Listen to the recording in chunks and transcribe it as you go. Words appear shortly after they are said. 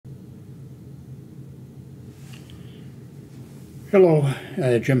Hello,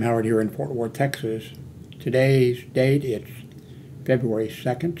 Jim Howard here in Fort Worth, Texas. Today's date, it's February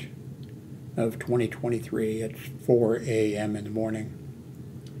 2nd of 2023. It's 4 a.m. in the morning.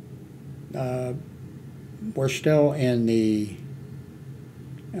 We're still in the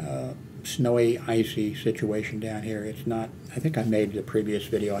snowy, icy situation down here. It's not, I think I made the previous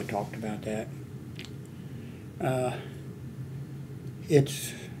video, I talked about that.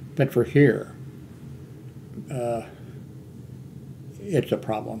 But for here, it's a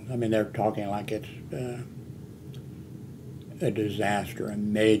problem. I mean, they're talking like it's a disaster, a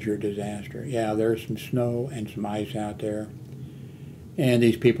major disaster. Yeah, there's some snow and some ice out there. And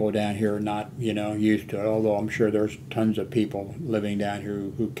these people down here are not, used to it, although I'm sure there's tons of people living down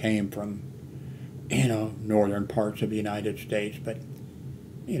here who came from, northern parts of the United States. But,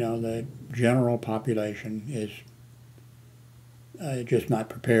 the general population is just not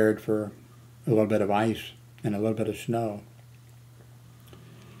prepared for a little bit of ice and a little bit of snow.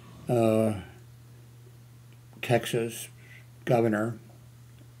 Texas Governor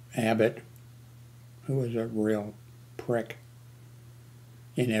Abbott, who was a real prick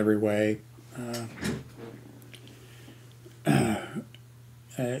in every way,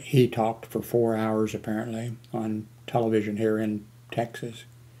 he talked for 4 hours apparently on television here in Texas,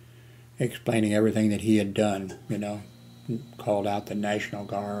 explaining everything that he had done, called out the National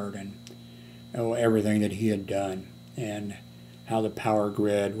Guard and everything that he had done, and how the power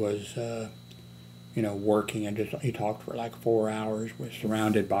grid was, working, and he talked for like 4 hours, was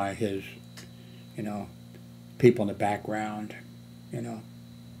surrounded by his, people in the background,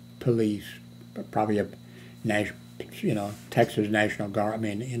 police, probably a, Texas National Guard. I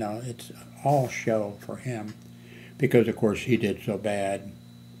mean, it's all show for him, because of course he did so bad.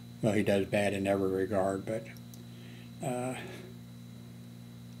 Well, he does bad in every regard, but,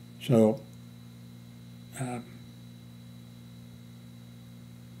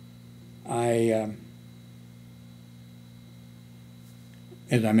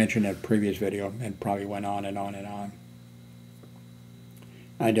 as I mentioned in a previous video, and probably went on and on and on,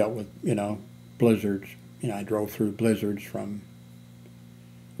 I dealt with, blizzards. I drove through blizzards from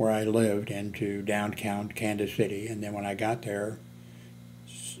where I lived into downtown Kansas City, and then when I got there,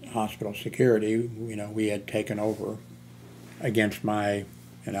 hospital security, we had taken over against my,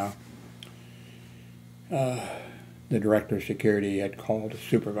 the director of security had called the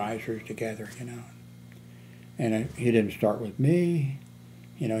supervisors together, and he didn't start with me.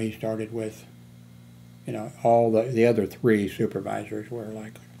 He started with, all the other three supervisors were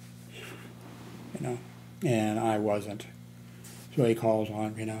like, and I wasn't. So he calls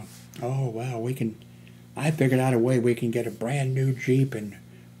on, oh, well, I figured out a way we can get a brand new Jeep and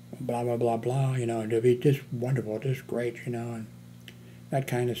blah, blah, blah, blah, and it'll be just wonderful, just great, and that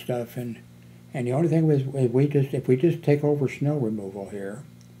kind of stuff. And the only thing was, if we just take over snow removal here,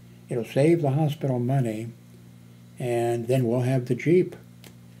 it'll save the hospital money, and then we'll have the Jeep.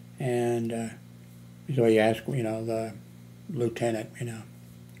 And so he asked, the lieutenant,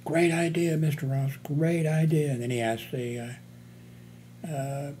 great idea, Mr. Ross, great idea. And then he asked the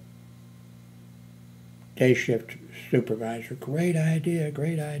day shift supervisor, great idea,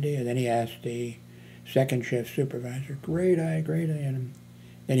 great idea. And then he asked the second shift supervisor, great idea, great idea. And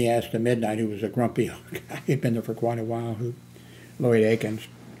then he asked the midnight, who was a grumpy guy, he'd been there for quite a while, Lloyd Akins,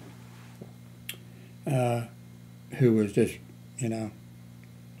 who was just,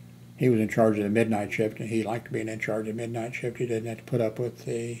 he was in charge of the midnight shift, and he liked being in charge of the midnight shift. He didn't have to put up with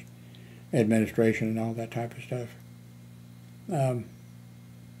the administration and all that type of stuff.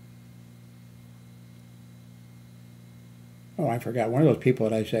 I forgot. One of those people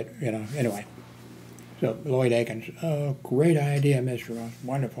that I said, anyway. So Lloyd Akins, oh, great idea, Mr. Ross,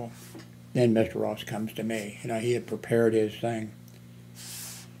 wonderful. Then Mr. Ross comes to me. He had prepared his thing.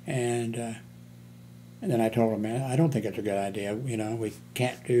 And then I told him, man, I don't think it's a good idea. We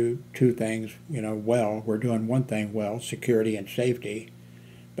can't do two things, well. We're doing one thing well, security and safety,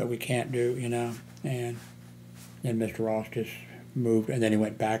 but we can't do, And then Mr. Ross just moved, and then he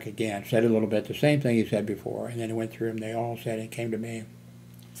went back again, said a little bit, the same thing he said before, and then he went through them. They all said, and came to me.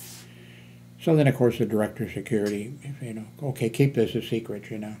 So then, of course, the director of security, okay, keep this a secret,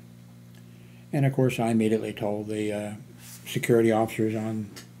 And, of course, I immediately told the security officers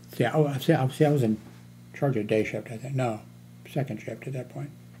on, I was in charge of day shift, I think. No, second shift at that point.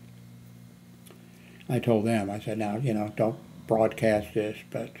 I told them, I said, now, don't broadcast this,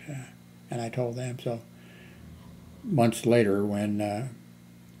 but, and I told them. So months later, when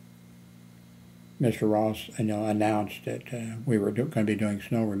Mr. Ross, announced that we were going to be doing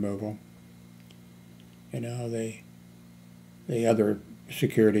snow removal, the other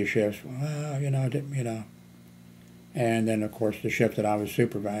security shifts, well, And then, of course, the shift that I was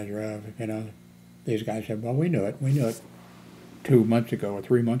supervisor of, these guys said, well, we knew it. We knew it 2 months ago or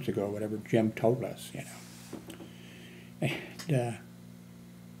 3 months ago, whatever Jim told us, And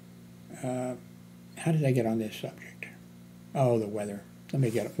how did I get on this subject? Oh, the weather. Let me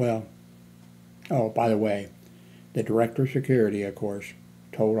get it. Well, oh, by the way, the director of security, of course,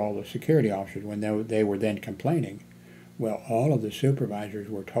 told all the security officers when they were then complaining. Well, all of the supervisors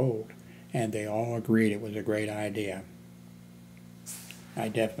were told, and they all agreed it was a great idea. I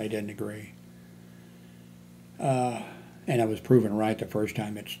definitely didn't agree. And I was proven right the first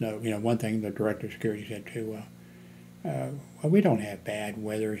time it snowed. One thing the director of security said too, well, we don't have bad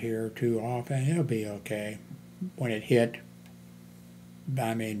weather here too often. It'll be okay. When it hit,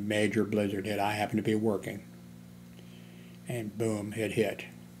 I mean, major blizzard hit. I happened to be working. And boom, it hit.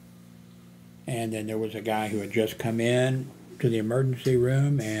 And then there was a guy who had just come in to the emergency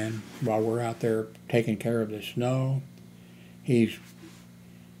room, and while we're out there taking care of the snow, he's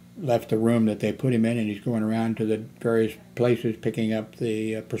left the room that they put him in, and he's going around to the various places picking up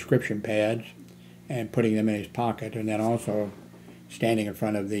the prescription pads and putting them in his pocket, and then also standing in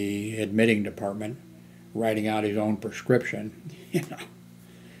front of the admitting department writing out his own prescription.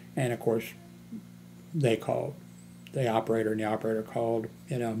 And of course they called the operator, and the operator called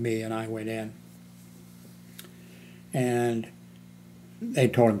me, and I went in, and they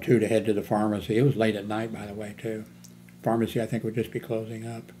told him too to head to the pharmacy. It was late at night, by the way, too. Pharmacy I think would just be closing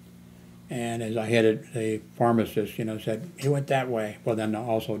up. And as I headed, the pharmacist, said, he went that way. Well, then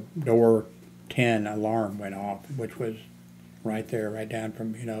also door 10 alarm went off, which was right there, right down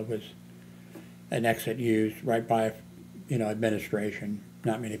from, was an exit used right by, administration.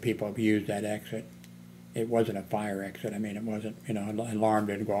 Not many people have used that exit. It wasn't a fire exit. I mean, it wasn't, an alarm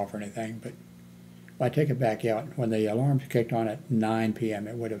didn't go off or anything. But I take it back out. When the alarms kicked on at 9 p.m.,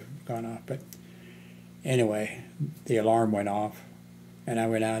 it would have gone off. But anyway, the alarm went off. And I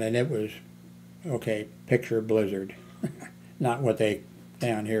went out, and it was, okay, picture blizzard, not what they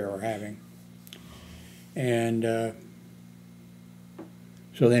down here are having. And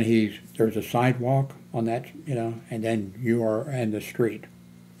so then there's a sidewalk on that, and then you are in the street.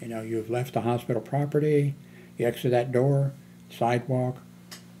 You've left the hospital property, you exit that door, sidewalk,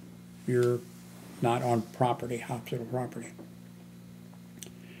 you're not on property, hospital property.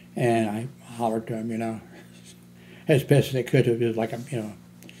 And I hollered to him, as best as they could have. It was like a,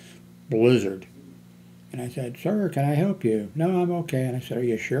 blizzard. And I said, sir, can I help you? No, I'm okay. And I said, are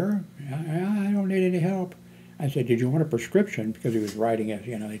you sure? I don't need any help. I said, did you want a prescription? Because he was writing it,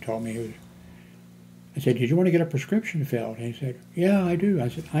 they told me I said, did you want to get a prescription filled? And he said, yeah, I do. I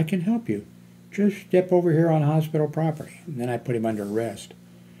said, I can help you. Just step over here on hospital property. And then I put him under arrest.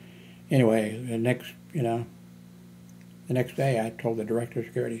 Anyway, the next day I told the director of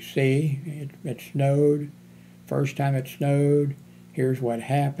security, see, it snowed. First time it snowed, here's what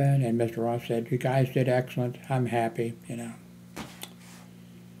happened. And Mr. Ross said, you guys did excellent. I'm happy,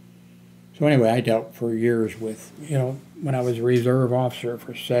 So anyway, I dealt for years with, when I was a reserve officer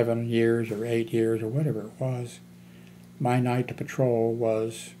for 7 years or 8 years or whatever it was, my night to patrol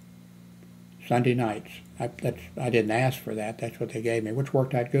was Sunday nights. I didn't ask for that. That's what they gave me, which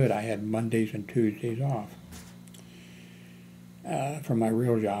worked out good. I had Mondays and Tuesdays off from my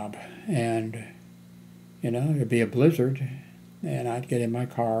real job. And it'd be a blizzard, and I'd get in my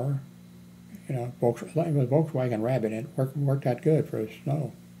car, it was a Volkswagen Rabbit, and it worked out good for the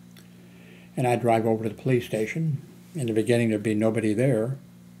snow. And I'd drive over to the police station. In the beginning, there'd be nobody there,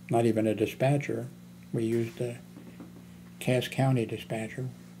 not even a dispatcher. We used the Cass County dispatcher.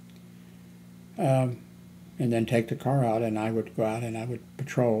 And then take the car out, and I would go out and I would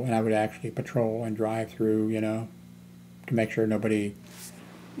patrol, and I would actually patrol and drive through, to make sure nobody,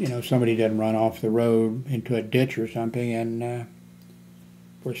 somebody didn't run off the road into a ditch or something and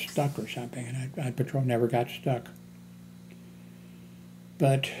was stuck or something. And I'd patrol, never got stuck.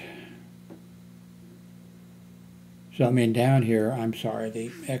 But, so I mean, down here, I'm sorry,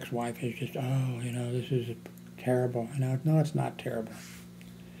 the ex-wife is just, this is terrible. No, it's not terrible.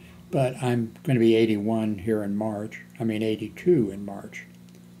 But I'm going to be 81 here in March. 82 in March.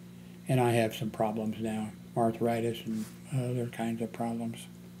 And I have some problems now, arthritis and other kinds of problems.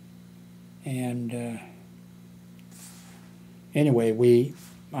 And anyway,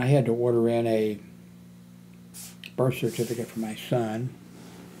 I had to order in a birth certificate for my son.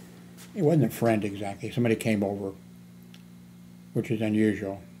 It wasn't a friend exactly. Somebody came over, which is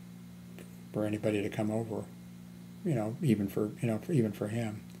unusual for anybody to come over, even for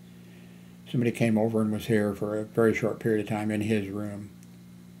him. Somebody came over and was here for a very short period of time in his room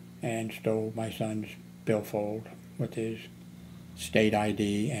and stole my son's billfold with his state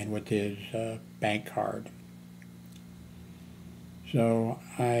ID and with his bank card. So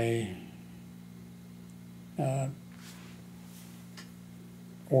I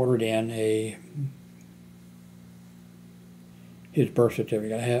ordered in his birth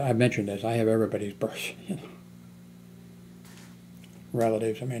certificate. I mentioned this. I have everybody's birth,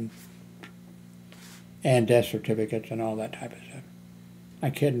 relatives. I mean, and death certificates and all that type of stuff. I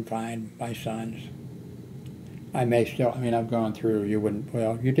couldn't find my son's. I may still. I mean, I've gone through. You wouldn't.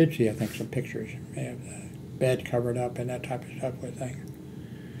 Well, you did see, I think, some pictures. They have the bed covered up and that type of stuff with things.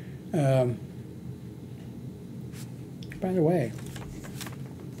 By the way,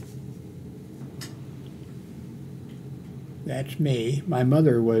 that's me. My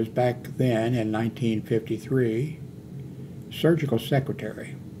mother was back then in 1953 surgical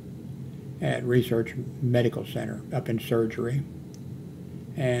secretary at Research Medical Center up in surgery,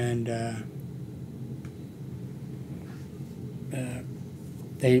 and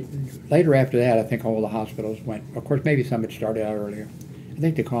they later after that, I think all the hospitals went. Of course, maybe some had started out earlier. I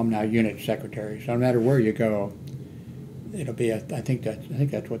think they call them now unit secretaries. So no matter where you go, it'll be. I think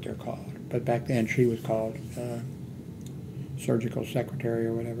that's what they're called. But back then, she was called surgical secretary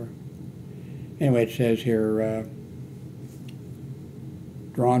or whatever. Anyway, it says here,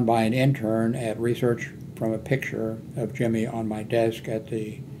 drawn by an intern at research from a picture of Jimmy on my desk at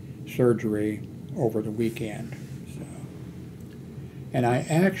the surgery over the weekend. So, and I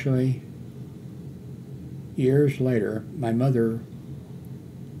actually, years later, my mother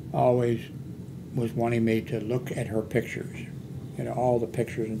always was wanting me to look at her pictures, all the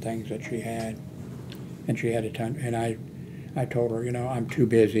pictures and things that she had, and she had a ton, and I told her, I'm too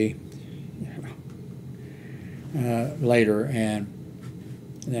busy later, and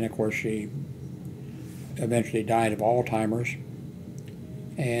then of course she eventually died of Alzheimer's,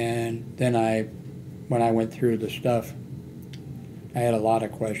 and then when I went through the stuff, I had a lot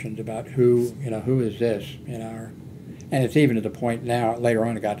of questions about who is this, and it's even to the point now, later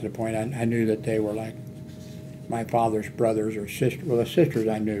on it got to the point I knew that they were like my father's brothers or sisters. Well, the sisters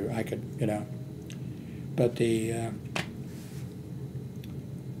I knew, I could, but the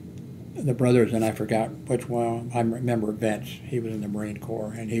brothers, and I forgot which one. I remember Vince. He was in the Marine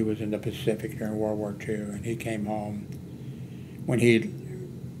Corps, and he was in the Pacific during World War II, and he came home when he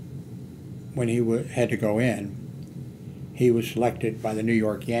had to go in. He was selected by the New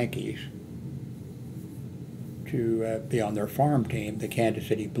York Yankees to be on their farm team, the Kansas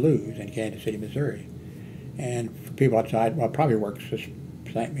City Blues in Kansas City, Missouri. And for people outside, well, it probably works the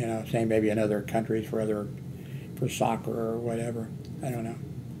same, same maybe in other countries for soccer or whatever. I don't know.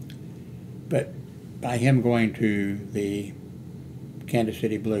 But by him going to the Kansas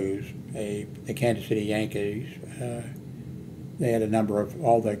City Blues, the Kansas City Yankees, they had a number of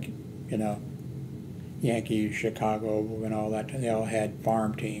all the, Yankees, Chicago, and all that. They all had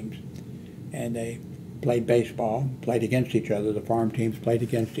farm teams, and they played baseball, played against each other. The farm teams played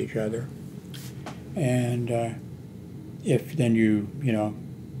against each other, and if then you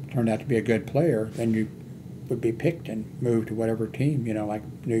turned out to be a good player, then you would be picked and moved to whatever team, like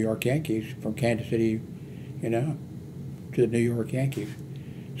New York Yankees from Kansas City, to the New York Yankees.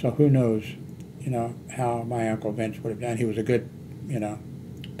 So who knows, how my Uncle Vince would have done. He was a good,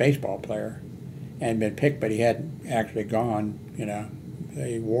 baseball player and been picked, but he hadn't actually gone,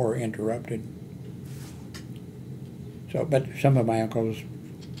 the war interrupted. So, but some of my uncles,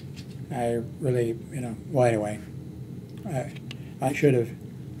 I really, well, anyway, I should have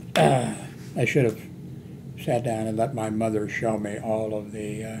sat down and let my mother show me all of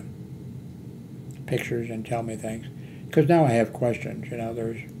the pictures and tell me things, because now I have questions.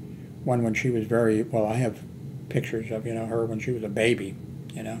 There's one when she was I have pictures of her when she was a baby.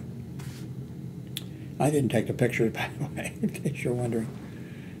 I didn't take the pictures, by the way, in case you're wondering.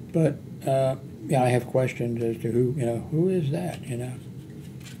 But yeah, I have questions as to who is that.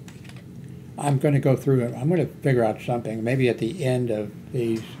 I'm going to go through it. I'm going to figure out something. Maybe at the end of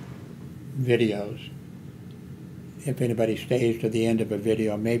these videos, if anybody stays to the end of a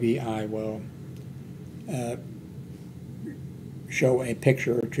video, maybe I will show a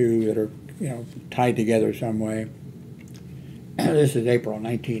picture or two that are tied together some way. This is April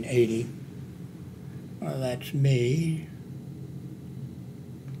 1980. That's me.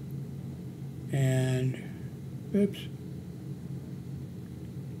 And oops.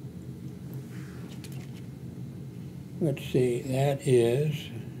 Let's see, that is,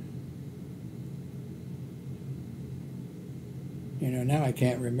 now I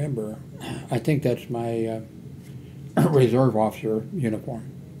can't remember. I think that's my reserve officer uniform.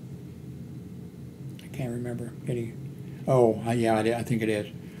 I can't remember. Yeah, I think it is.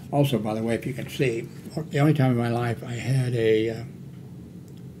 Also, by the way, if you can see, the only time in my life I had a,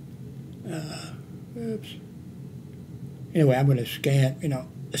 Anyway, I'm going to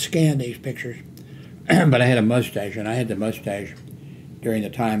scan these pictures. But I had a mustache, and I had the mustache during the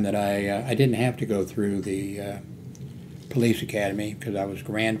time that I didn't have to go through the police academy because I was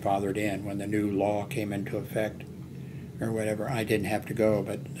grandfathered in when the new law came into effect or whatever. I didn't have to go,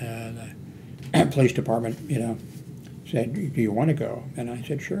 but the police department, said, "Do you want to go?" And I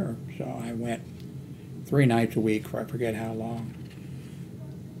said, "Sure." So I went 3 nights a week for I forget how long.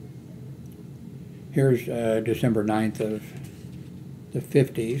 Here's December 9th of the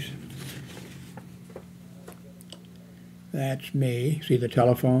 50s. That's me. See the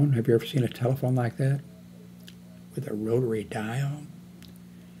telephone? Have you ever seen a telephone like that? With a rotary dial?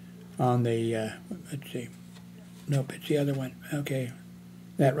 On the, let's see. Nope, it's the other one. Okay.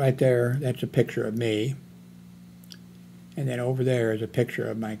 That right there, that's a picture of me. And then over there is a picture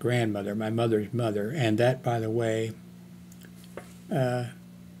of my grandmother, my mother's mother. And that, by the way,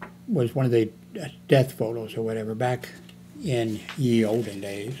 was one of the death photos or whatever back in ye olden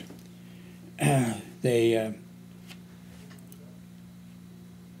days.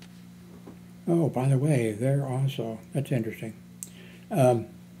 Oh, by the way, they're also, that's interesting.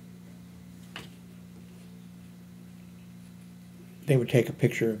 They would take a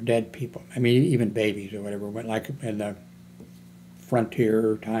picture of dead people. I mean, even babies or whatever, went like in the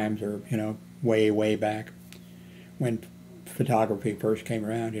frontier times or, way, way back when photography first came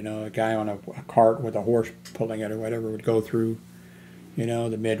around, a guy on a cart with a horse pulling it or whatever would go through,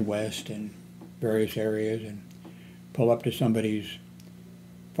 the Midwest and various areas and pull up to somebody's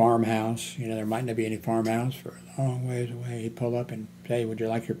farmhouse. There might not be any farmhouse for a long ways away. He'd pull up and say, "Would you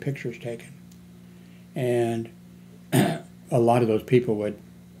like your pictures taken?" And a lot of those people would,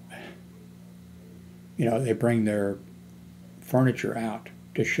 they bring their furniture out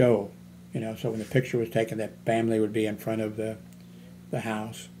to show, so when the picture was taken, that family would be in front of the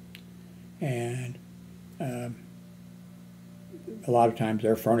house. And a lot of times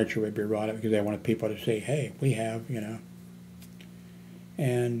their furniture would be brought up because they wanted people to see, hey, we have,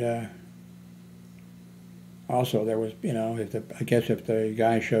 And also there was, I guess if the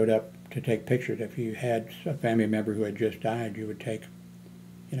guy showed up to take pictures, if you had a family member who had just died, you would take,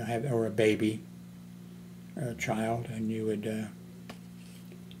 or a baby or a child, and you would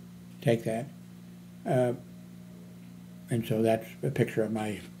take that. And so that's a picture of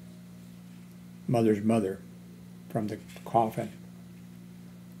my mother's mother from the coffin.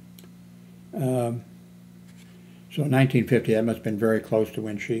 So in 1950, that must have been very close to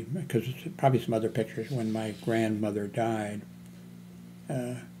when because probably some other pictures when my grandmother died.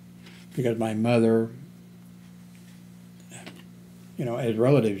 Because my mother, as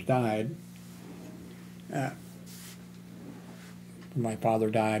relatives died, my father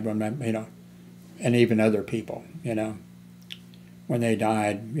died, when and even other people, when they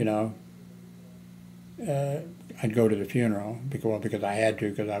died, I'd go to the funeral, because I had to,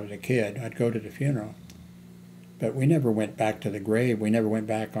 because I was a kid. I'd go to the funeral. But we never went back to the grave. We never went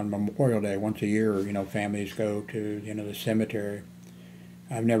back on Memorial Day. Once a year, families go to, the cemetery.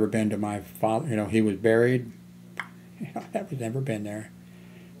 I've never been to my father, he was buried. I've never been there.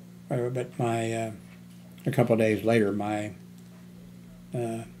 But a couple of days later, my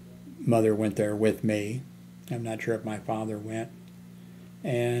mother went there with me. I'm not sure if my father went.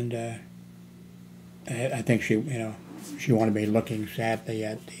 And I think she wanted me looking sadly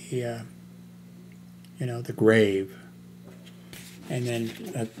at the, the grave. And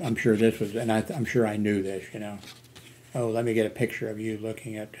then I'm sure this was, and I'm sure I knew this, Oh, let me get a picture of you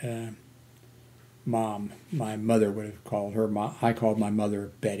looking at Mom. My mother would have called her Mom. I called my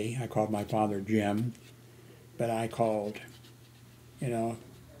mother Betty. I called my father Jim. But I called,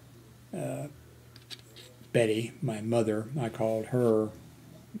 Betty, my mother. I called her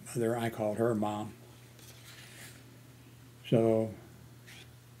mother. I called her Mom. So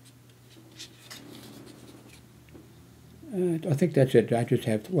I think that's it. I just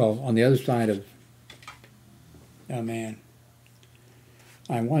have, on the other side of, oh man,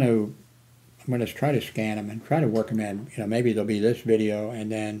 I'm going to try to scan them and try to work them in. Maybe there'll be this video, and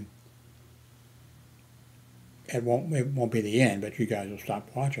then it won't be the end, but you guys will stop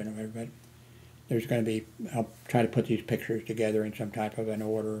watching it. But there's going to be, I'll try to put these pictures together in some type of an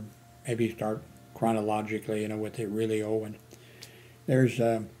order. Maybe start chronologically, with the really old one. There's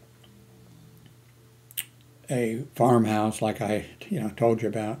a farmhouse like I, told you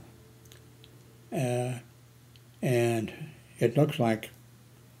about. And it looks like,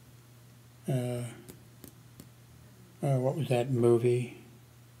 what was that movie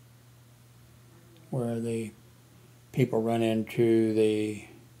where the people run into the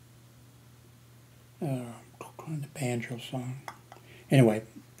banjo song? Anyway,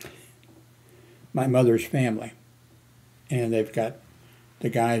 my mother's family. and they've got the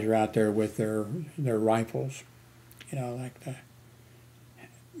guys are out there with their rifles, like the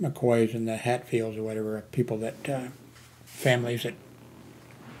McCoys and the Hatfields or whatever, people that families that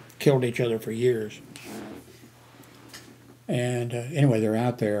killed each other for years. And anyway, they're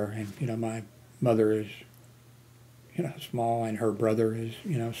out there, and my mother is small, and her brother is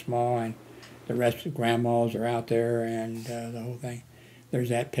small, and the rest of the grandmas are out there, and the whole thing. There's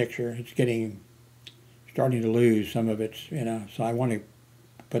that picture. It's starting to lose some of its, so I want to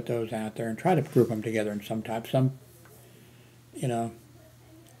put those out there and try to group them together in some type, tell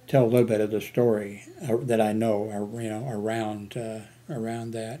a little bit of the story that I know, around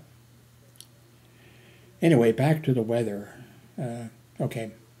that. Anyway, back to the weather.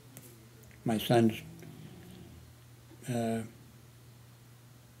 Okay, my son's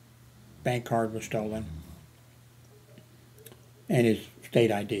bank card was stolen, and his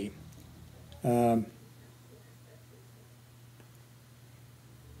state ID.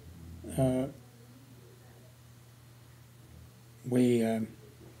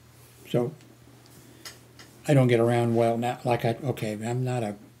 So I don't get around well now. I'm not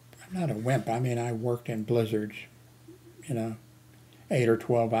a wimp. I mean, I worked in blizzards, 8 or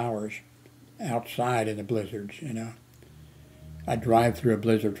 12 hours outside in the blizzards. I drive through a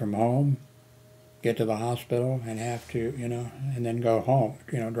blizzard from home, get to the hospital, and have to, and then go home.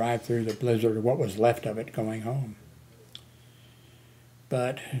 Drive through the blizzard, or what was left of it, going home.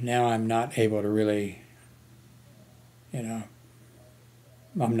 But now I'm not able to really, I've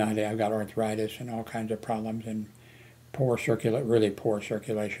got arthritis and all kinds of problems, and really poor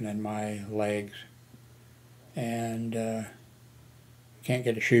circulation in my legs, and can't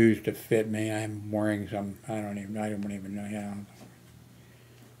get the shoes to fit me. I'm wearing some, I don't even know,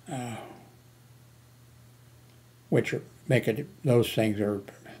 which make it, those things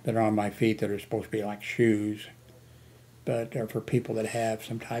that are on my feet that are supposed to be like shoes, but are for people that have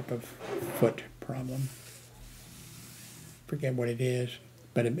some type of foot problem. Forget what it is,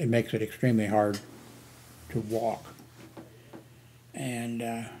 but it makes it extremely hard to walk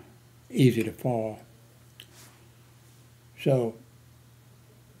and easy to fall. So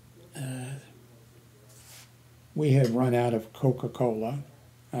we have run out of Coca-Cola.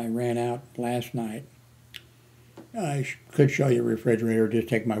 I ran out last night. I could show you a refrigerator, just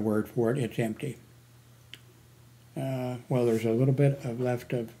take my word for it, it's empty. Well, there's a little bit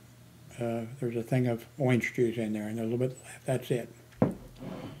left of, there's a thing of orange juice in there, and there's a little bit left, that's it. Of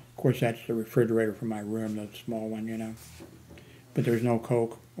course, that's the refrigerator for my room, the small one, But there's no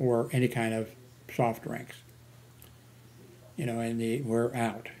Coke or any kind of soft drinks. And we're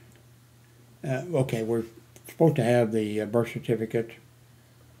out. Okay, we're supposed to have the birth certificate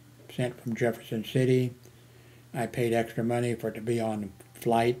sent from Jefferson City. I paid extra money for it to be on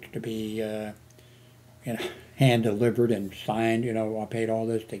flight, to be hand delivered and signed. I paid all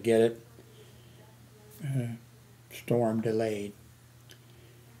this to get it. Storm delayed.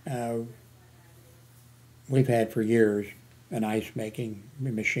 We've had for years an ice making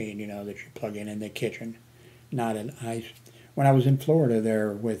machine, that you plug in the kitchen, not an ice. When I was in Florida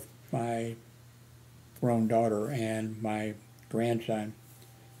there with my grown daughter and my grandson,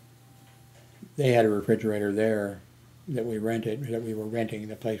 they had a refrigerator there that we were renting,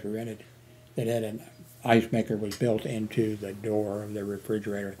 the place we rented, that had an ice maker was built into the door of the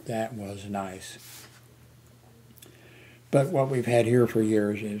refrigerator. That was nice. But what we've had here for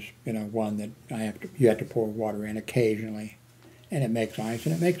years is, one that you have to pour water in occasionally, and it makes ice,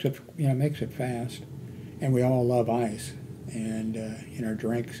 and it makes it fast. And we all love ice, and in our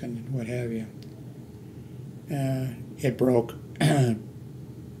drinks and what have you. It broke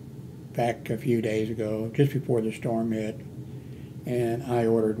back a few days ago, just before the storm hit, and I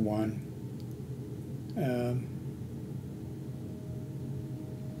ordered one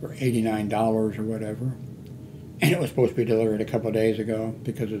for $89 or whatever. And it was supposed to be delivered a couple of days ago.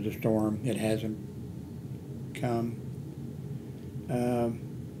 Because of the storm, it hasn't come.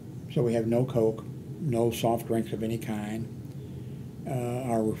 So we have no Coke, no soft drinks of any kind.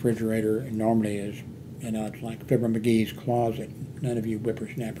 Our refrigerator normally is, it's like Fibber McGee's closet. None of you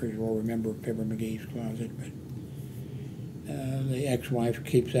whippersnappers will remember Fibber McGee's closet, but the ex-wife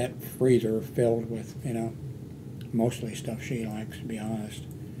keeps that freezer filled with, mostly stuff she likes, to be honest.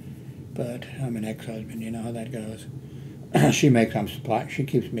 But I'm an ex-husband, you know how that goes. She makes she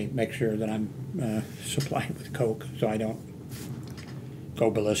makes sure that I'm supplied with Coke, so I don't go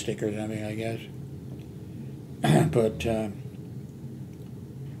ballistic or something, I guess. But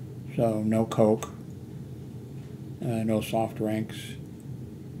so no Coke, no soft drinks,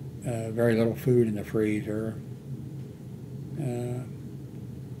 very little food in the freezer,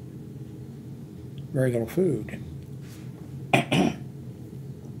 very little food.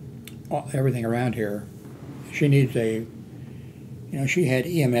 everything around here. She needs a, she had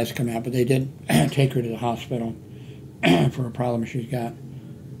EMS come out, but they didn't take her to the hospital for a problem she's got.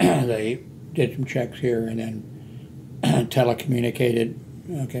 They did some checks here and then telecommunicated.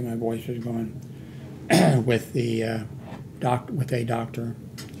 Okay, my voice is going with the with a doctor,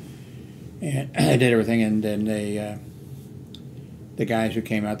 and they did everything. And then they, the guys who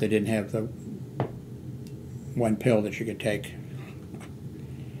came out, they didn't have the one pill that you could take,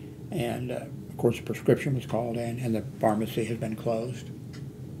 and of course the prescription was called in, and the pharmacy has been closed.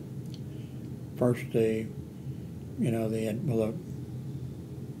 First, the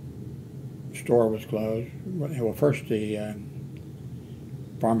store was closed. Well, first the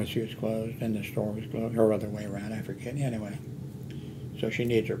pharmacy was closed, and the store was closed, or other way around, I forget. Anyway, so she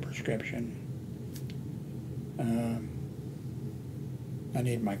needs her prescription. I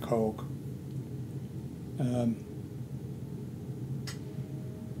need my Coke.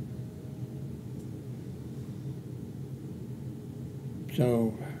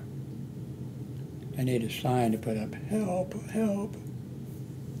 So I need a sign to put up, help, help.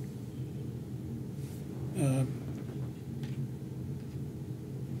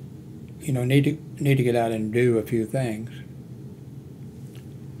 Need to get out and do a few things.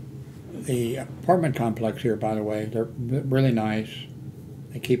 The apartment complex here, by the way, they're really nice.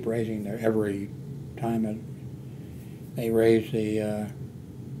 They keep raising their every time they raise the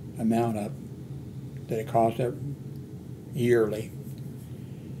amount up that it costs yearly.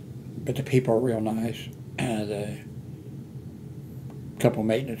 But the people are real nice. The couple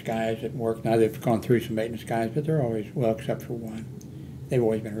maintenance guys that work now, they've gone through some maintenance guys, but they're always, well, except for one, they've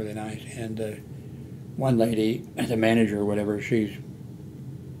always been really nice. And one lady, the manager or whatever, she's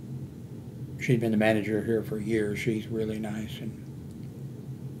been the manager here for years. She's really nice, and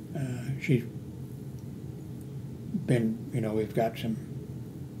she's been, we've got some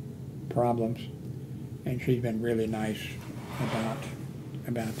problems, and she's been really nice about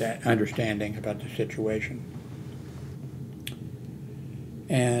that, understanding about the situation.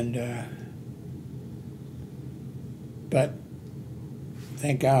 And but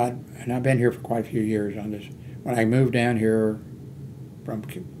thank God, and I've been here for quite a few years on this. When I moved down here from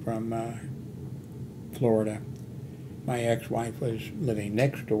Florida, my ex-wife was living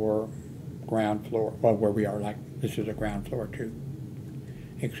next door, ground floor, well, where we are, like, this is a ground floor too,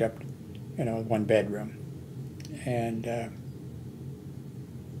 except, one bedroom and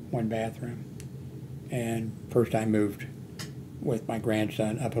one bathroom. And first I moved with my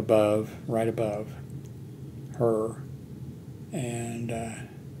grandson up above, right above her, and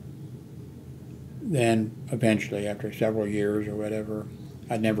then eventually, after several years or whatever,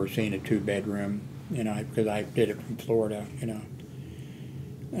 I'd never seen a two-bedroom, because I did it from Florida,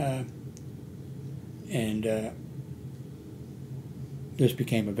 and this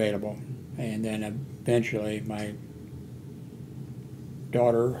became available. And then eventually my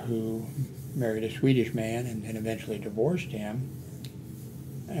daughter, who married a Swedish man and then eventually divorced him,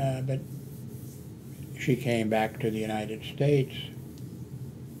 but she came back to the United States,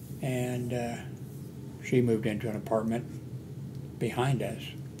 and she moved into an apartment behind us.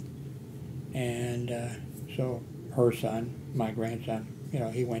 And so her son, my grandson,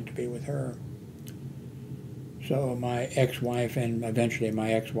 he went to be with her. So my ex-wife and eventually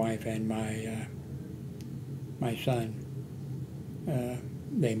my ex-wife and my son,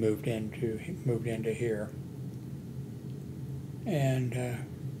 they moved into here. And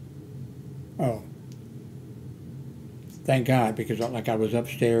thank God, because like I was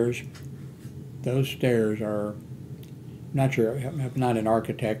upstairs, those stairs are, I'm not sure, I'm not an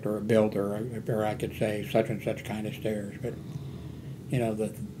architect or a builder, or I could say such and such kind of stairs, but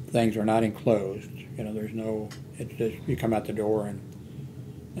the things are not enclosed. There's no, it's just you come out the door and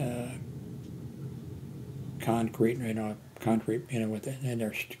concrete, with it, and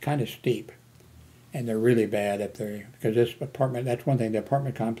they're kind of steep, and they're really bad up there, because this apartment, that's one thing, the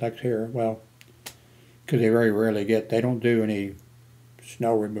apartment complex here, well, because they very rarely they don't do any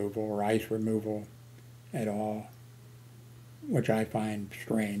snow removal or ice removal at all, which I find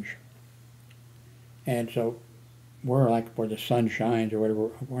strange. And so we're like where the sun shines or whatever,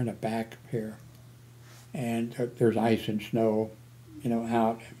 we're in the back here, and there's ice and snow,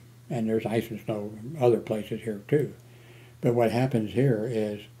 out, and there's ice and snow other places here too. But what happens here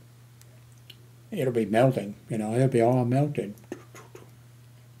is it'll be melting, it'll be all melted.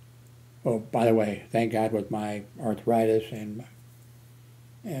 Oh, by the way, thank God with my arthritis, and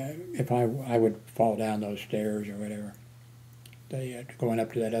if I would fall down those stairs or whatever, going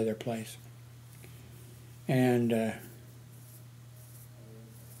up to that other place. And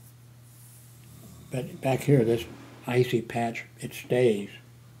but back here, this icy patch, it stays.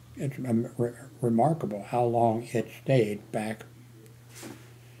 it's remarkable how long it stayed back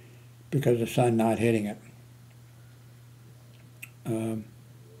because of the sun not hitting it.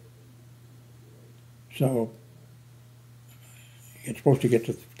 So it's supposed to get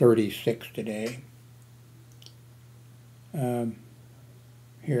to 36 today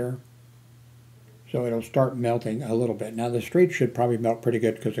here. So it'll start melting a little bit. Now the street should probably melt pretty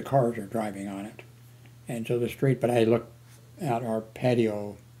good because the cars are driving on it. And so the street, but I look out our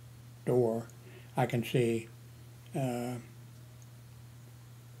patio door, I can see the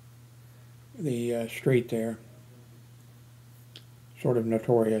street there, sort of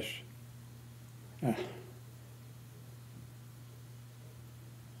notorious.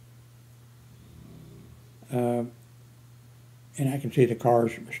 And I can see the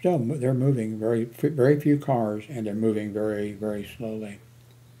cars still, they're moving very few cars, and they're moving very, very slowly.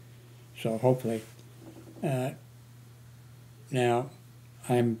 So hopefully, now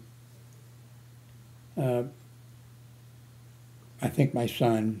I think my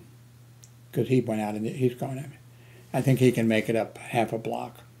son, because he went out and he's gone, I think he can make it up half a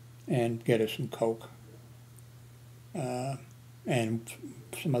block and get us some Coke and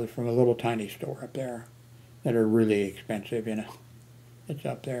some other from a little tiny store up there that are really expensive, you know. It's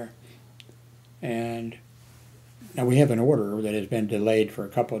up there. And now we have an order that has been delayed for a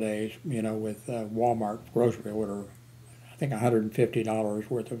couple of days, you know, with Walmart grocery order, I think $150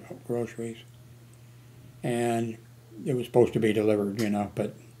 worth of groceries. And it was supposed to be delivered, you know,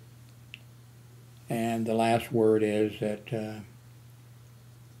 but, and the last word is that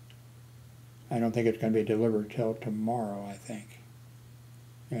I don't think it's going to be delivered till tomorrow, I think.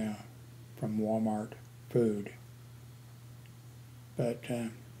 Yeah, from Walmart food. But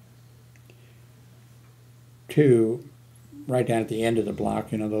two, right down at the end of the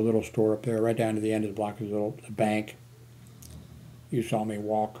block, you know, the little store up there, right down to the end of the block is the bank. You saw me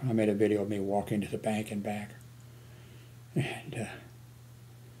walk. I made a video of me walking to the bank and back. And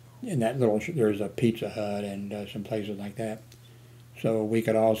in that little, there's a Pizza Hut and some places like that. So we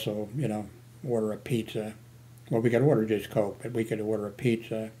could also, you know, order a pizza. Well, we could order just Coke, but we could order a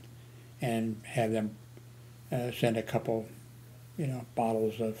pizza and have them send a couple, you know,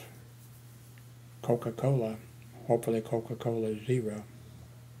 bottles of Coca-Cola. Hopefully Coca-Cola Zero.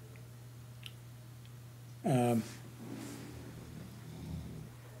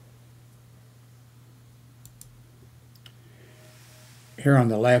 Here on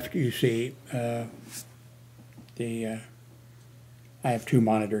the left you see I have two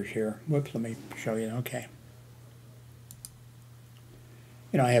monitors here. Whoops, let me show you. Okay.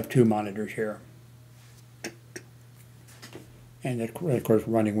 You know, I have two monitors here. And of course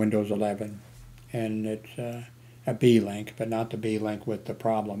running Windows 11. And it's a B-Link, but not the B-Link with the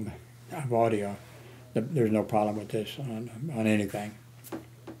problem of audio. There's no problem with this on anything.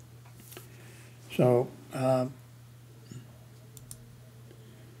 So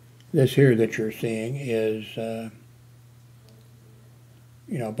this here that you're seeing is,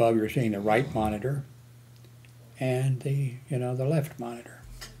 you know, above you're seeing the right monitor and the, you know, the left monitor.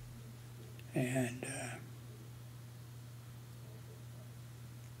 And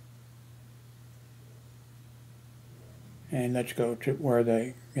let's go to where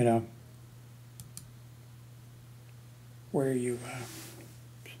they, you know, where you,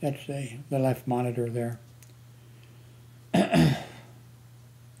 that's the left monitor there.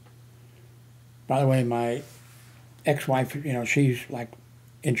 By the way, my ex-wife, you know, she's like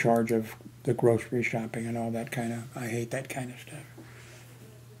in charge of the grocery shopping and all that kind of, I hate that kind of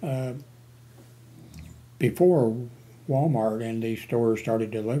stuff. Before Walmart and these stores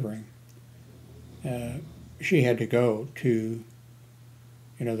started delivering, she had to go to,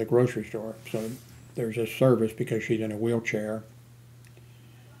 you know, the grocery store. So there's a service because she's in a wheelchair.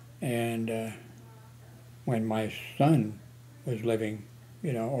 And when my son was living,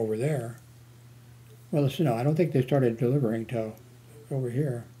 you know, over there, well, listen, no, I don't think they started delivering till over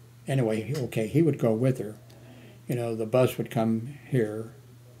here. Anyway, okay, he would go with her. You know, the bus would come here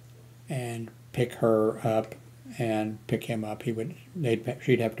and pick her up and pick him up.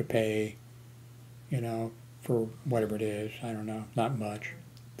 She'd have to pay, you know, for whatever it is, I don't know, not much,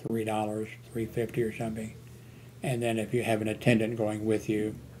 $3, $3.50 or something. And then if you have an attendant going with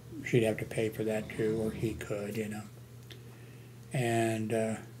you, she'd have to pay for that too, or he could, you know. And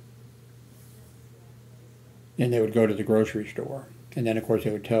then they would go to the grocery store. And then, of course,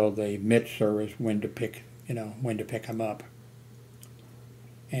 they would tell the MIT service when to pick, you know, when to pick them up.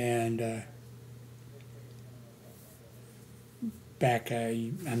 And back,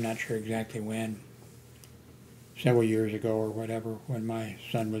 I'm not sure exactly when, several years ago or whatever, when my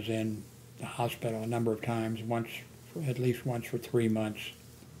son was in the hospital a number of times, at least once for 3 months.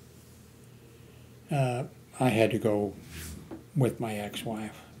 I had to go with my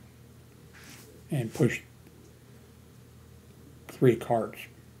ex-wife and push 3 carts,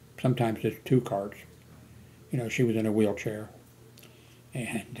 sometimes just 2 carts. You know, she was in a wheelchair,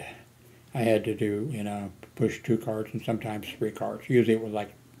 and I had to do, you know, push 2 carts and sometimes 3 carts. Usually it was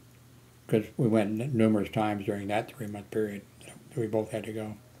like, because we went numerous times during that 3-month period that we both had to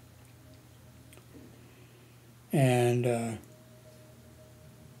go. And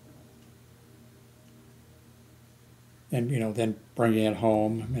and you know, then bringing it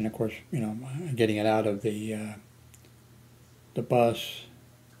home, and of course, you know, getting it out of the bus,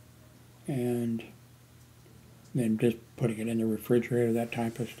 and then just putting it in the refrigerator, that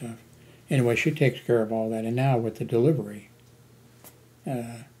type of stuff. Anyway, she takes care of all that, and now with the delivery,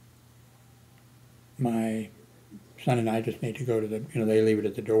 my son and I just need to go to the, you know, they leave it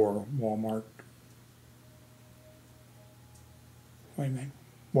at the door, Walmart. Wait a minute,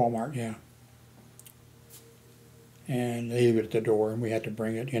 Walmart, yeah. And they leave it at the door, and we had to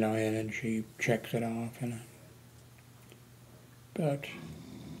bring it, you know, in, and she checks it off, and but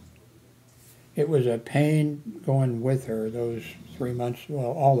it was a pain going with her those 3 months,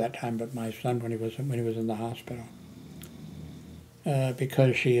 well, all that time, but my son when he was in the hospital,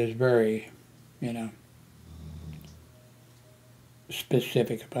 because she is very, you know,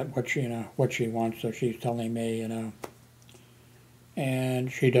 specific about what she, you know, what she wants. So she's telling me, you know,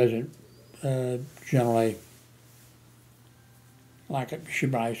 and she doesn't generally like it. She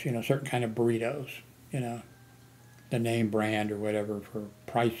buys, you know, certain kind of burritos, you know, the name brand or whatever for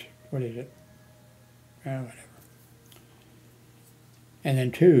price. What is it? Whatever. And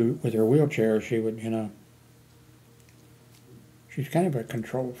then too, with her wheelchair, she would, you know, she's kind of a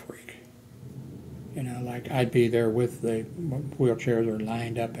control freak. You know, like I'd be there with the wheelchairs are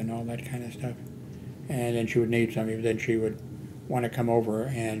lined up and all that kind of stuff. And then she would need something, then she would want to come over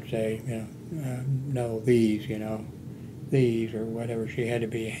and say, you know, no, these, you know, these or whatever. She had to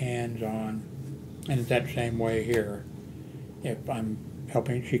be hands-on. And it's that same way here. If I'm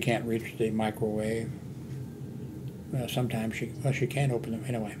helping, she can't reach the microwave. Well, sometimes she can't open them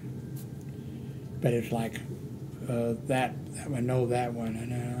anyway. But it's like that one, no, that one,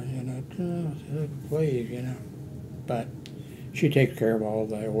 and you know, please, you know. But she takes care of all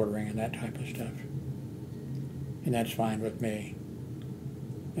the ordering and that type of stuff, and that's fine with me.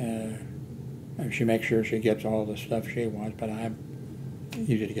 And she makes sure she gets all the stuff she wants, but I'm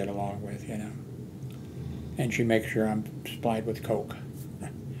easy to get along with, you know. And she makes sure I'm supplied with Coke.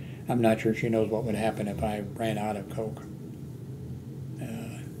 I'm not sure she knows what would happen if I ran out of Coke.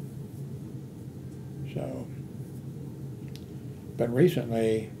 But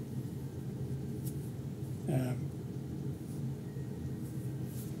recently,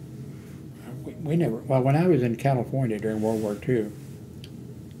 we never, well, when I was in California during World War II,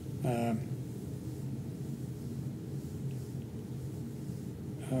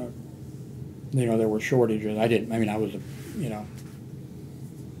 you know, there were shortages. I was, you know,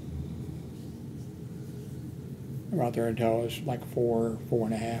 out there until it was like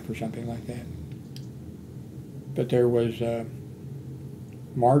 4.5 or something like that. But there was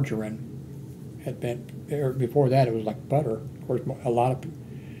margarine had been there before that. It was like butter. Of course, a lot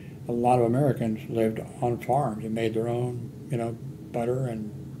of Americans lived on farms and made their own, you know, butter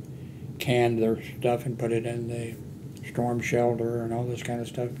and canned their stuff and put it in the storm shelter and all this kind of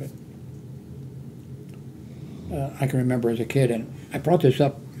stuff. But I can remember as a kid, and I brought this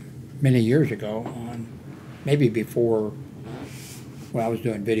up many years ago on maybe before, well, I was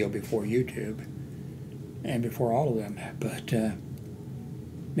doing video before YouTube and before all of them, but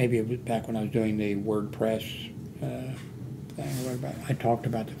maybe it was back when I was doing the WordPress thing or whatever. I talked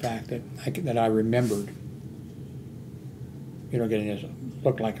about the fact that I remembered, you know, getting this,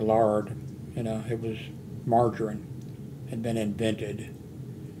 looked like lard, you know, it was margarine, had been invented,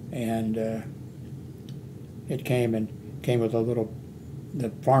 and it came with a little,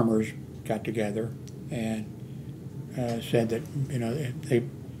 the farmers got together and said that, you know,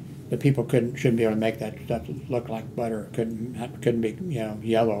 the people shouldn't be able to make that stuff look like butter. Couldn't be, you know,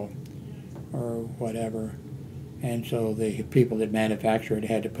 yellow or whatever. And so the people that manufacture it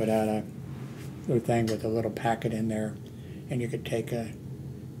had to put out a little thing with a little packet in there, and you could take a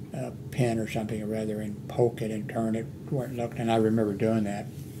pen or something or rather and poke it and turn it where it looked. And I remember doing that.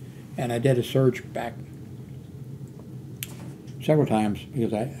 And I did a search back several times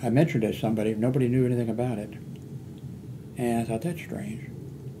because I mentioned it to somebody. Nobody knew anything about it. And I thought, that's strange.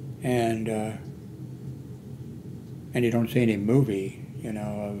 And you don't see any movie, you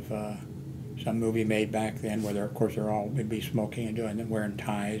know, of some movie made back then where, of course, would be smoking and wearing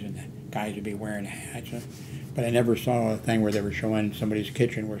ties, and the guys would be wearing hats. But I never saw a thing where they were showing somebody's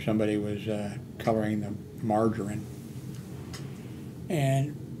kitchen where somebody was coloring the margarine.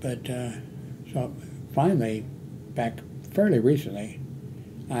 So finally, back fairly recently,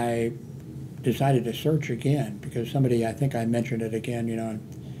 I decided to search again because somebody, I think I mentioned it again,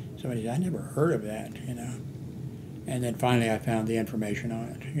 and somebody said, I never heard of that, And then finally I found the information on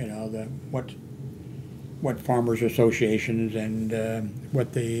it, what farmers associations and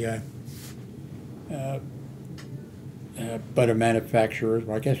what the butter manufacturers,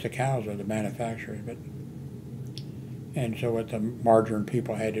 well, I guess the cows are the manufacturers, and so what the margarine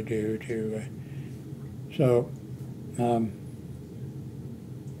people had to do to,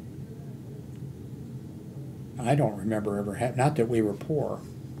 I don't remember ever having, not that we were poor.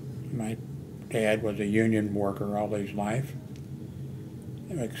 My dad was a union worker all his life,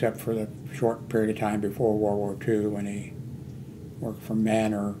 except for the short period of time before World War II when he worked for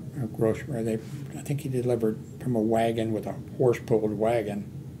Manor, a grocery. I think he delivered from a wagon with a horse-pulled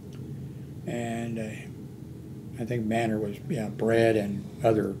wagon, and I think Manor was bread and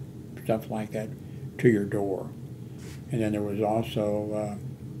other stuff like that to your door. And then there was also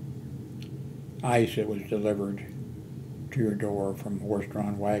ice that was delivered to your door from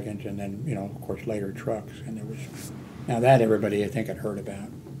horse-drawn wagons, and then, of course, later trucks. And there was, now that everybody I think had heard about.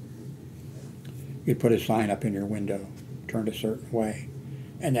 You'd put a sign up in your window, turned a certain way,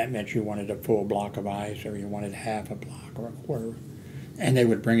 and that meant you wanted a full block of ice, or you wanted half a block or a quarter, and they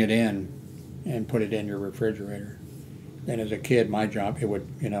would bring it in and put it in your refrigerator. Then as a kid, my job, it would,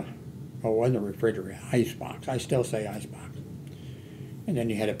 it wasn't a refrigerator, ice box. I still say ice box. And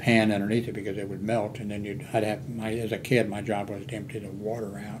then you had a pan underneath it because it would melt, and then as a kid, my job was to empty the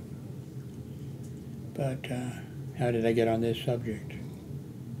water out. But how did I get on this subject?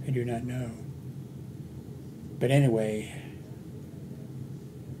 I do not know. But anyway,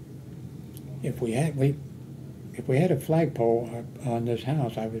 if we had a flagpole on this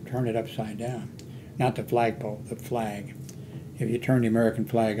house, I would turn it upside down. Not the flagpole, the flag. If you turn the American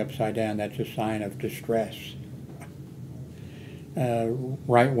flag upside down, that's a sign of distress.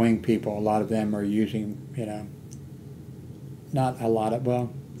 Right-wing people, a lot of them are using, not a lot of,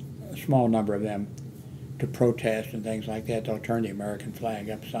 well, a small number of them, to protest and things like that. They'll turn the American flag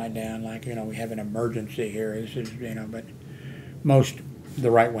upside down, like, we have an emergency here. This is, but most the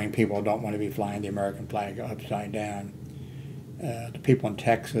right-wing people don't want to be flying the American flag upside down. The people in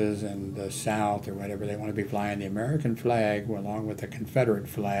Texas and the South or whatever, they want to be flying the American flag along with the Confederate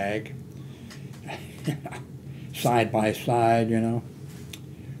flag. Side by side,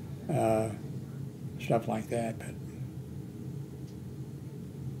 stuff like that. But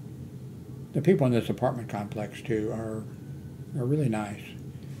the people in this apartment complex too are really nice.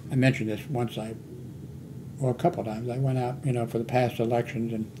 I mentioned this once. A couple of times. I went out, for the past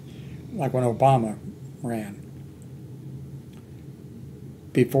elections, and like when Obama ran.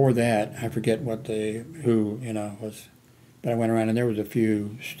 Before that, I forget who was, but I went around and there was a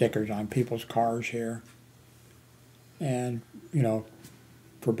few stickers on people's cars here. And,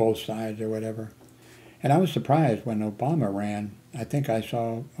 for both sides or whatever. And I was surprised when Obama ran. I think I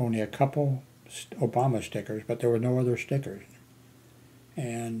saw only a couple Obama stickers, but there were no other stickers.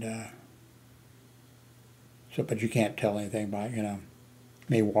 And but you can't tell anything by,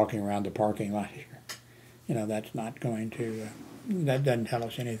 me walking around the parking lot here. That's not going to, that doesn't tell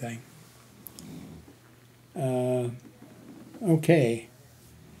us anything. Okay,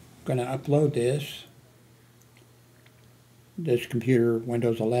 I'm going to upload this. This computer,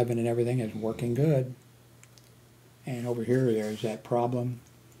 Windows 11 and everything, is working good. And over here, there's that problem.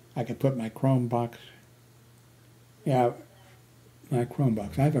 I can put my Chrome box. Yeah, my Chrome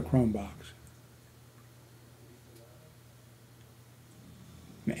box. I have a Chrome box.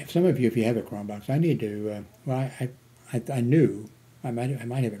 If some of you, if you have a Chrome box, I need to, I knew, I might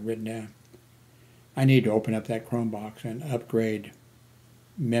have it written down. I need to open up that Chrome box and upgrade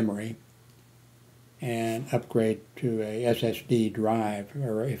memory and upgrade to a SSD drive,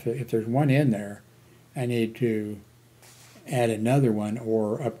 or if there's one in there, I need to add another one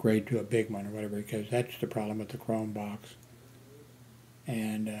or upgrade to a big one or whatever, because that's the problem with the Chrome box.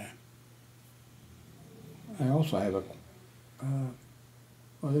 And I also have a,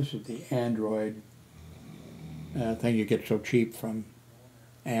 this is the Android thing you get so cheap from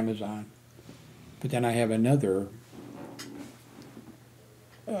Amazon. But then I have another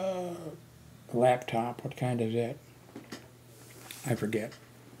laptop. What kind is it? I forget.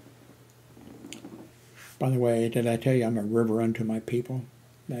 By the way, did I tell you I'm a river unto my people?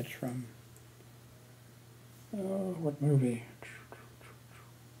 That's from, what movie?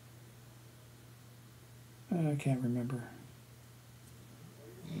 I can't remember.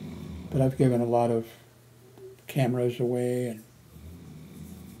 But I've given a lot of cameras away and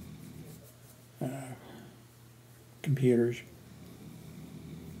computers,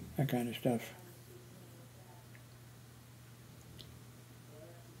 that kind of stuff.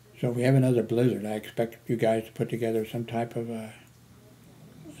 So if we have another blizzard, I expect you guys to put together some type of a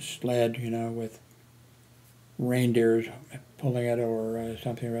sled, you know, with reindeers pulling it or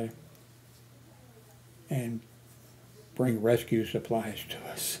something, right? And bring rescue supplies to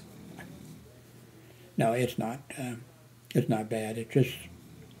us. No, it's not. It's not bad. It just,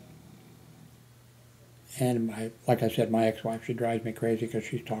 and like I said, my ex-wife, she drives me crazy because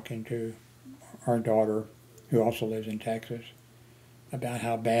she's talking to our daughter, who also lives in Texas, about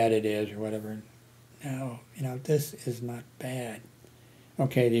how bad it is or whatever. No, you know, this is not bad.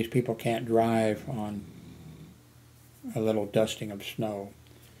 Okay, these people can't drive on a little dusting of snow.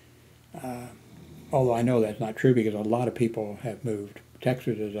 Although I know that's not true because a lot of people have moved.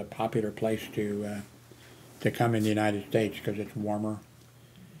 Texas is a popular place to come in the United States because it's warmer,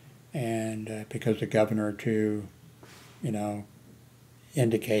 and because the governor too, you know,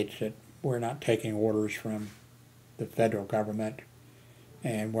 indicates that we're not taking orders from the federal government,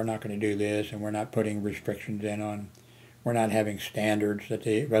 and we're not going to do this, and we're not putting restrictions in on, we're not having standards that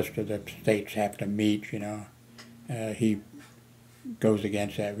the rest of the states have to meet, you know. He goes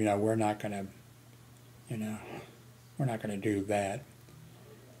against that, you know, we're not going to, you know, we're not going to do that.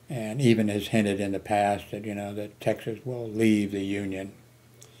 And even has hinted in the past that, you know, that Texas will leave the Union.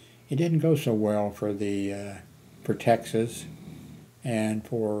 It didn't go so well for for Texas and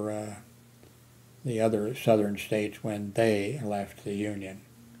for the other southern states when they left the Union.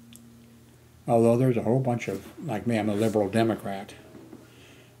 Although there's a whole bunch of, like me, I'm a liberal Democrat,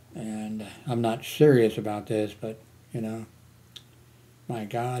 and I'm not serious about this, but, you know, my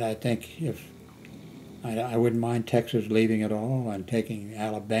God, I think if I wouldn't mind Texas leaving it all and taking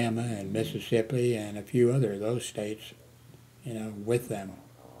Alabama and Mississippi and a few other of those states, you know, with them.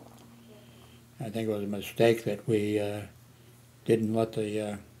 I think it was a mistake that we didn't let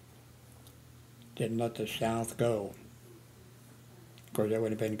the South go. Of course, that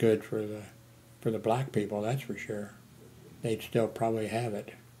would have been good for the black people, that's for sure. They'd still probably have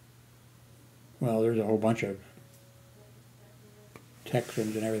it. Well, there's a whole bunch of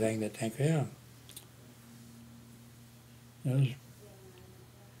Texans and everything that think, yeah, those,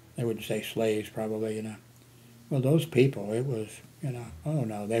 they wouldn't say slaves probably, you know. Well, those people, it was, you know, oh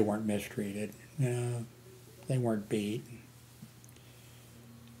no, they weren't mistreated, you know, they weren't beat,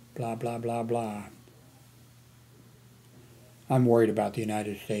 blah, blah, blah, blah. I'm worried about the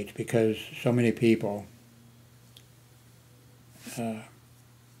United States because so many people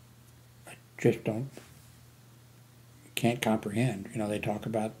just can't comprehend. You know, they talk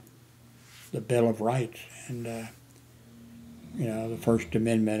about the Bill of Rights and, you know, the First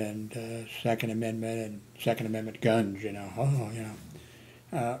Amendment and Second Amendment guns, you know, oh, you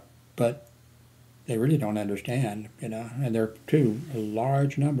know. But they really don't understand, you know, and there are a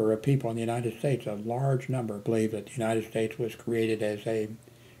large number of people in the United States, a large number believe that the United States was created as a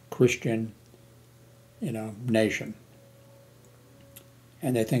Christian, you know, nation.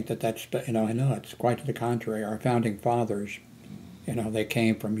 And they think that that's, you know, I know it's quite to the contrary. Our founding fathers, you know, they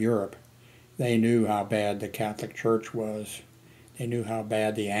came from Europe. They knew how bad the Catholic Church was. They knew how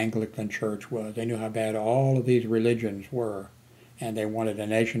bad the Anglican Church was. They knew how bad all of these religions were. And they wanted a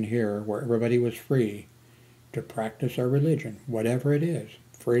nation here where everybody was free to practice their religion, whatever it is,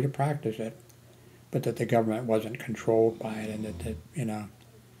 free to practice it, but that the government wasn't controlled by it and that you know,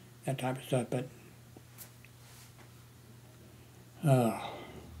 that type of stuff. But, so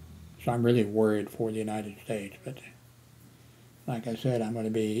I'm really worried for the United States. But like I said, I'm going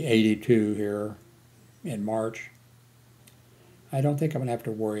to be 82 here in March. I don't think I'm going to have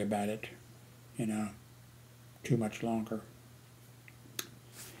to worry about it, you know, too much longer.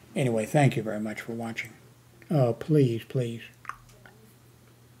 Anyway, thank you very much for watching. Oh, please, please.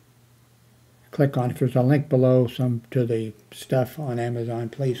 Click on, if there's a link below to the stuff on Amazon,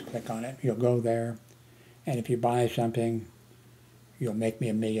 please click on it. You'll go there, and if you buy something, you'll make me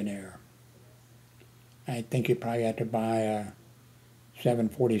a millionaire. I think you probably have to buy a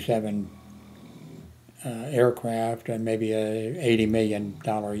 747 aircraft and maybe a $80 million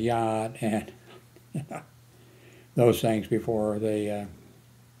yacht and you know, those things before they...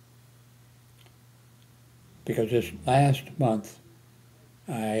 because this last month,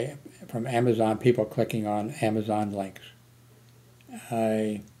 from Amazon, people clicking on Amazon links,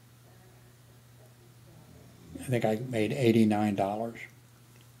 I think I made $89,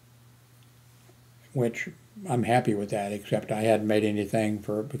 which I'm happy with that, except I hadn't made anything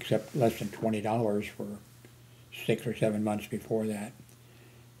except less than $20 for 6 or 7 months before that.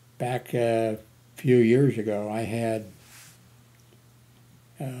 Back a few years ago, I had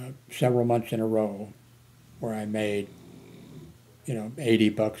several months in a row where I made,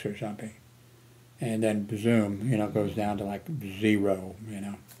 $80 or something. And then Zoom, goes down to like 0,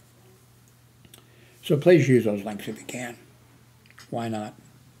 So please use those links if you can. Why not?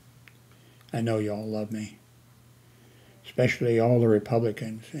 I know you all love me. Especially all the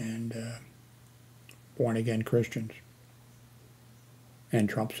Republicans and born-again Christians and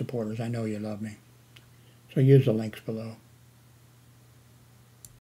Trump supporters. I know you love me. So use the links below.